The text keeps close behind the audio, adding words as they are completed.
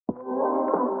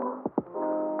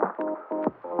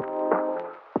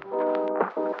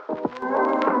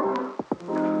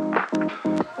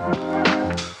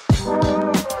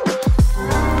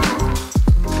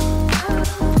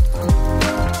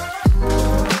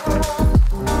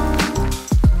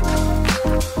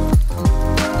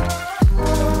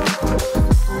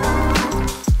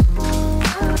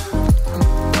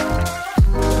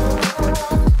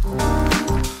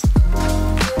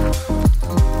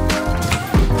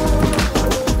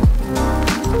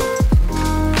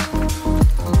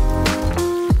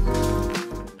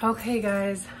Okay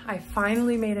guys, I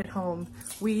finally made it home.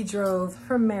 We drove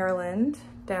from Maryland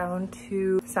down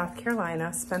to South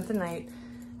Carolina, spent the night,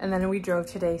 and then we drove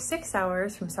today 6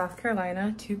 hours from South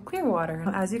Carolina to Clearwater.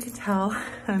 As you can tell,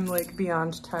 I'm like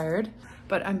beyond tired,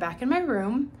 but I'm back in my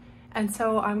room. And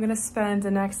so I'm gonna spend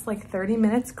the next like 30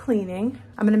 minutes cleaning.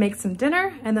 I'm gonna make some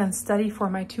dinner and then study for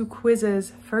my 2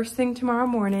 quizzes first thing tomorrow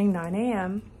morning, 9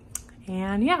 a.m.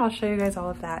 And yeah, I'll show you guys all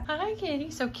of that. Hi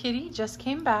Kitty. So Kitty just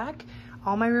came back.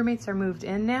 All my roommates are moved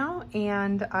in now,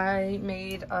 and I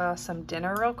made some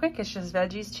dinner real quick. It's just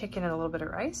veggies, chicken, and a little bit of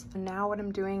rice. And now what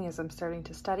I'm doing is I'm starting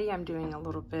to study. I'm doing a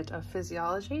little bit of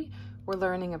physiology. We're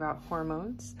learning about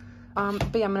hormones.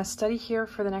 But yeah, I'm gonna study here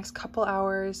for the next couple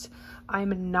hours.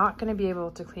 I'm not gonna be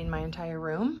able to clean my entire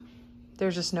room.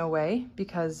 There's just no way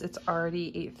because it's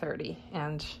already 8:30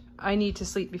 and I need to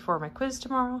sleep before my quiz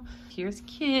tomorrow. Here's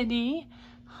Kitty.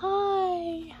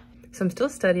 Hi. So I'm still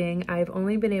studying. I've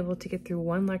only been able to get through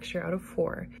 1 lecture out of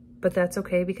 4, but that's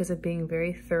okay because of being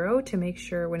very thorough to make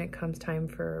sure when it comes time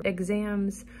for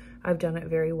exams, I've done it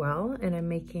very well, and I'm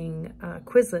making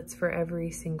Quizlets for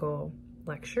every single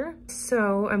lecture.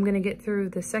 So I'm gonna get through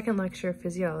the 2nd lecture of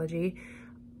physiology.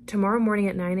 Tomorrow morning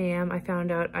at 9 a.m. I found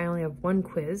out I only have 1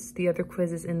 quiz. The other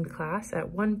quiz is in class at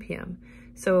 1 p.m.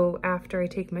 So after I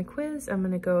take my quiz, I'm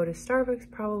gonna go to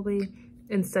Starbucks probably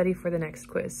and study for the next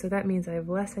quiz. So that means I have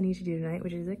less I need to do tonight,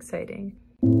 which is exciting.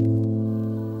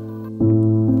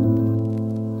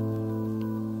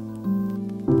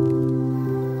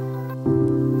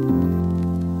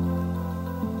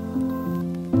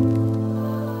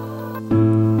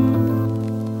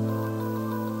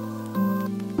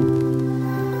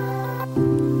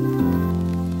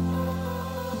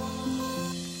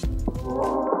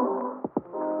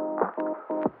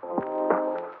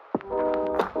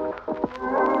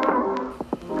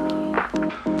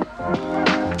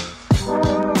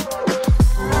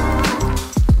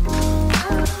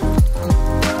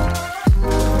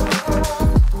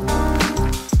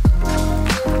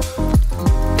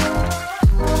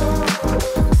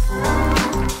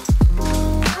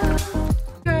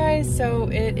 So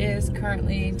it is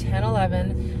currently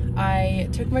 10:11. I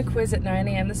took my quiz at 9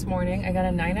 a.m. this morning. I got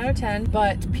a 9 out of 10,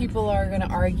 but people are gonna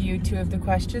argue 2 of the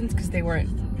questions because they were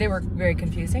very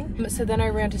confusing. So then I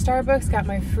ran to Starbucks, got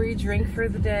my free drink for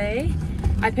the day.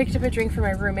 I picked up a drink for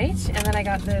my roommate, and then I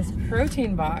got this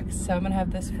protein box. So I'm gonna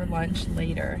have this for lunch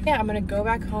later. Yeah, I'm gonna go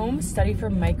back home, study for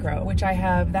micro, which I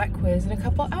have that quiz in a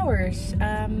couple hours.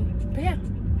 But yeah,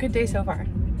 good day so far.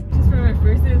 Just for my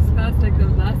first day of class, like the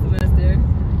last semester.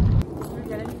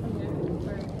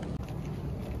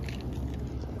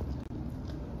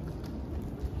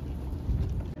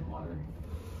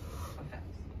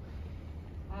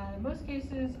 Most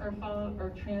cases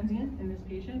are transient in this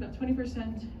patient, about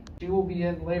 20%. She will be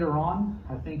in later on,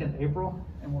 I think in April,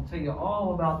 and we'll tell you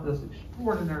all about this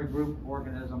extraordinary group of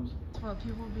organisms. Well,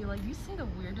 people will be like, you say the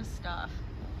weirdest stuff.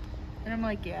 And I'm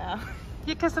like, yeah.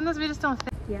 Yeah, because sometimes we just don't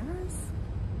think. Yes.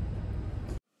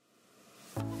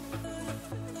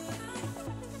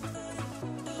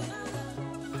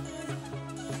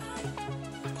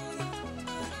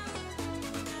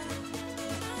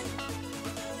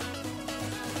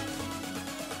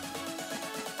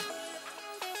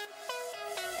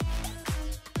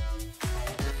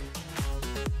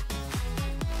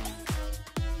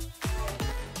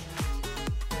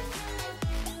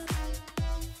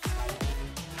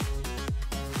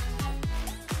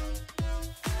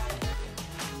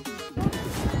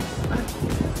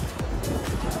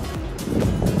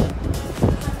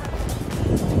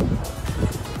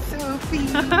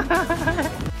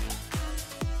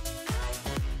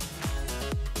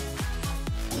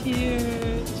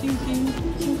 Cute. Ching, ching,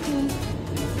 ching, ching.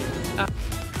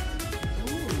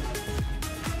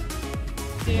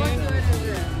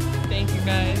 Thank you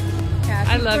guys.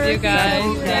 I love you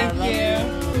guys. Thank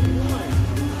you.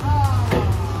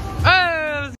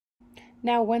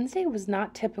 Now, Wednesday was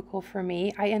not typical for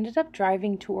me. I ended up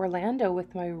driving to Orlando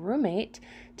with my roommate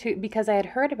because I had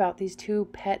heard about these 2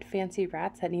 pet fancy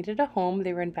rats that needed a home.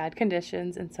 They were in bad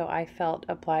conditions, and so I felt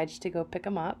obliged to go pick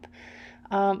them up.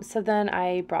 So then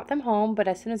I brought them home, but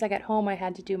as soon as I got home, I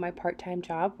had to do my part-time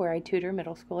job where I tutor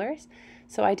middle schoolers.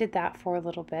 So I did that for a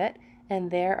little bit,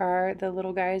 and there are the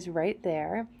little guys right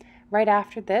there. Right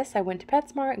after this, I went to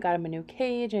PetSmart, got them a new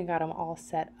cage, and got them all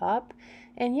set up.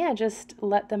 And yeah, just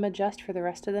let them adjust for the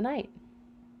rest of the night.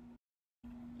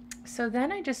 So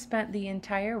then I just spent the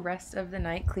entire rest of the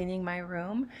night cleaning my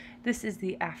room. This is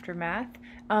the aftermath.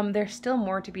 There's still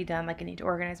more to be done, like I need to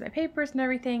organize my papers and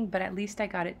everything, but at least I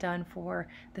got it done for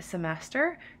the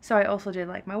semester. So I also did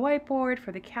like my whiteboard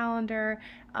for the calendar.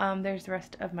 There's the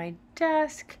rest of my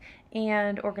desk,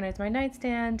 and organized my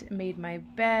nightstand, made my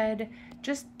bed,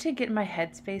 just to get my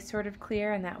headspace sort of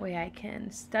clear, and that way I can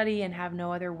study and have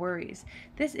no other worries.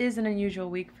 This is an unusual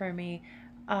week for me.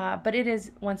 But it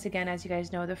is, once again, as you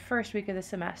guys know, the first week of the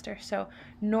semester, so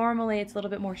normally it's a little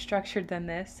bit more structured than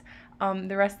this.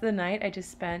 The rest of the night I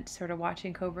just spent sort of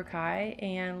watching Cobra Kai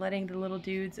and letting the little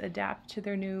dudes adapt to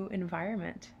their new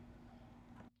environment.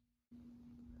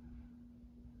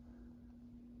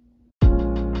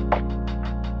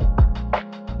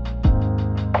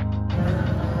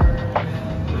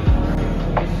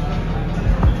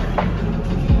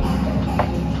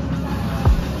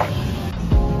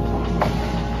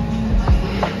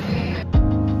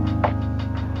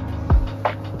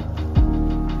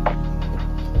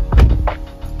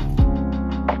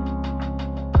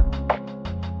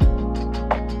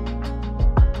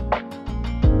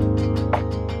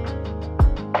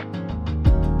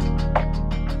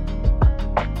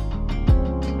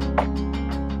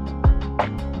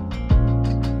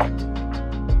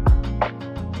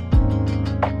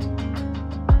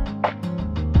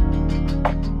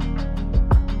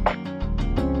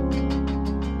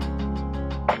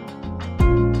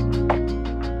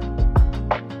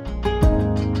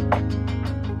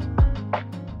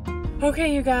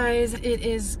 Okay, you guys, it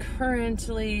is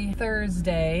currently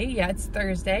Thursday. Yeah, it's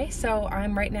Thursday, so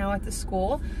I'm right now at the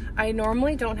school. I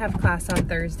normally don't have class on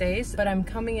Thursdays, but I'm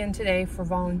coming in today for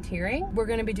volunteering. We're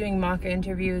going to be doing mock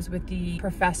interviews with the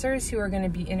professors who are going to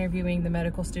be interviewing the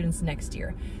medical students next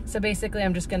year. So basically,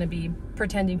 I'm just going to be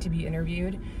pretending to be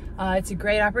interviewed. It's a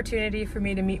great opportunity for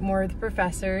me to meet more of the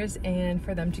professors and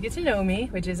for them to get to know me,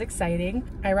 which is exciting.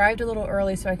 I arrived a little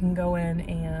early so I can go in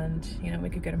and, you know,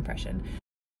 make a good impression.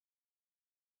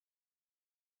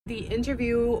 The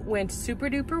interview went super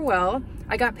duper well.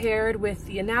 I got paired with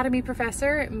the anatomy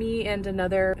professor, me and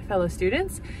another fellow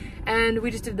students, and we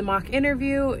just did the mock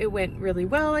interview. It went really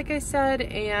well, like I said,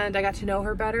 and I got to know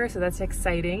her better, so that's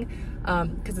exciting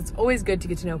because it's always good to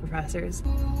get to know professors.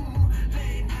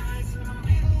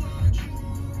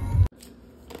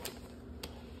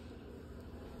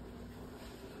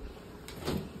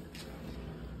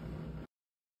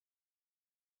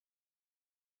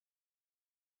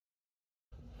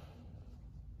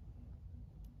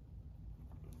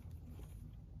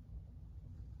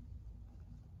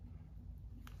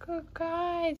 Good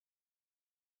guys.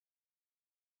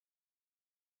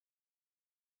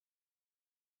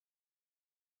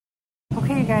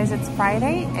 Okay, you guys, it's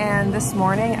Friday, and this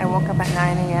morning I woke up at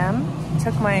 9 a.m.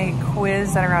 Took my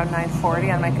quiz at around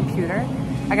 9:40 on my computer.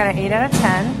 I got an 8 out of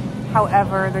 10.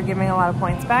 However, they're giving a lot of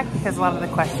points back because a lot of the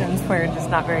questions were just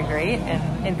not very great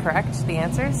and incorrect, the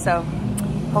answers. So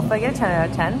hopefully I get a 10 out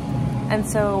of 10. And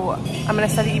so I'm going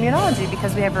to study immunology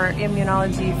because we have our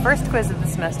immunology first quiz of the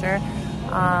semester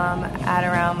at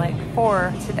around like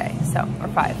 4 today, so, or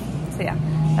 5. So yeah,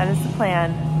 that is the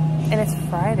plan. And it's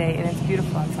Friday and it's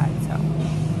beautiful outside, so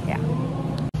yeah.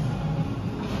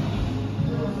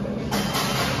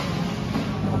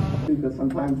 Because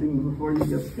sometimes even before you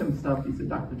get him stuff, he said,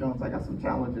 Dr. Jones, I got some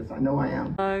challenges. I know I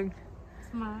am. Hug.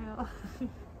 Smile.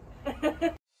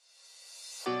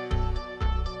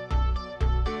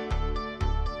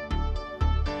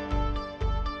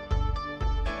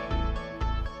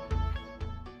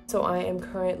 So I am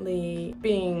currently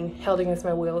being held against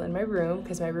my will in my room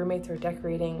because my roommates are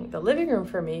decorating the living room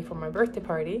for me for my birthday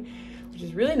party, which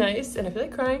is really nice, and I feel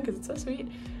like crying because it's so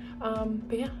sweet.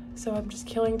 But yeah, so I'm just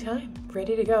killing time,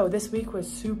 ready to go. This week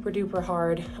was super duper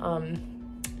hard.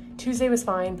 Tuesday was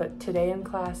fine, but today in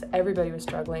class, everybody was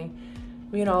struggling.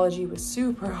 Immunology was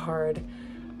super hard.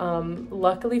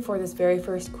 Luckily for this very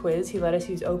first quiz, he let us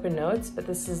use open notes, but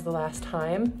this is the last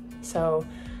time. So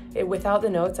without the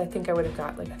notes, I think I would have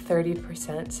got like a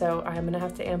 30%. So I'm gonna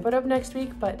have to amp it up next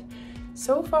week, but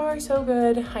so far so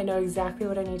good. I know exactly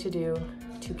what I need to do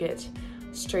to get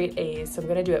straight A's. So I'm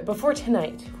gonna do it. But for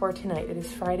tonight, it is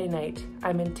Friday night.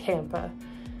 I'm in Tampa.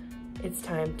 It's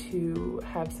time to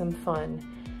have some fun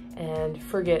and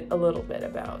forget a little bit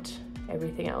about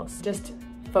everything else. Just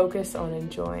focus on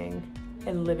enjoying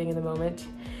and living in the moment.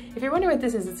 If you're wondering what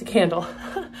this is, it's a candle.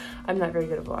 I'm not very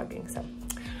good at vlogging, so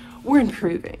we're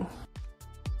improving.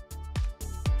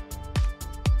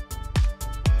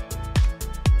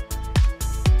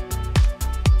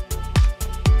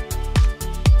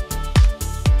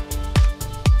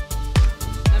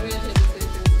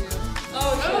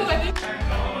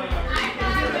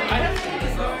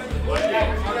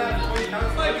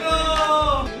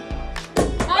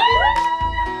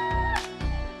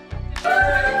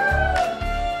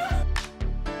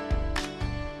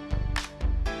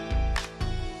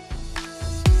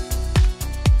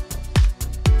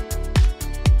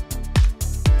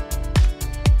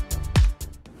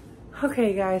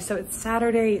 Okay guys, so it's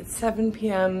Saturday, it's 7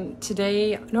 p.m.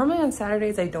 Today, normally on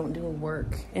Saturdays I don't do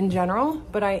work in general,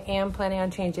 but I am planning on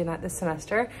changing that this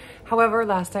semester. However,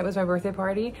 last night was my birthday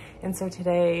party, and so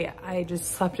today I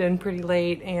just slept in pretty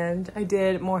late and I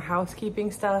did more housekeeping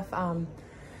stuff,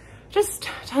 just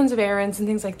tons of errands and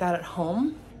things like that at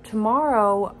home.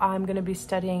 Tomorrow I'm gonna be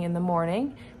studying in the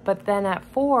morning, but then at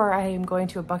 4 I am going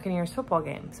to a Buccaneers football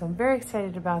game. So I'm very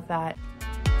excited about that.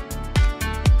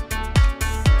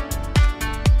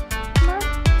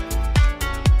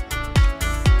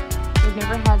 We've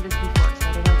never had this before, so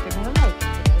I don't know if they're gonna like it.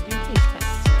 We're gonna do case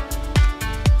tests.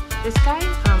 This guy,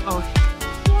 oh,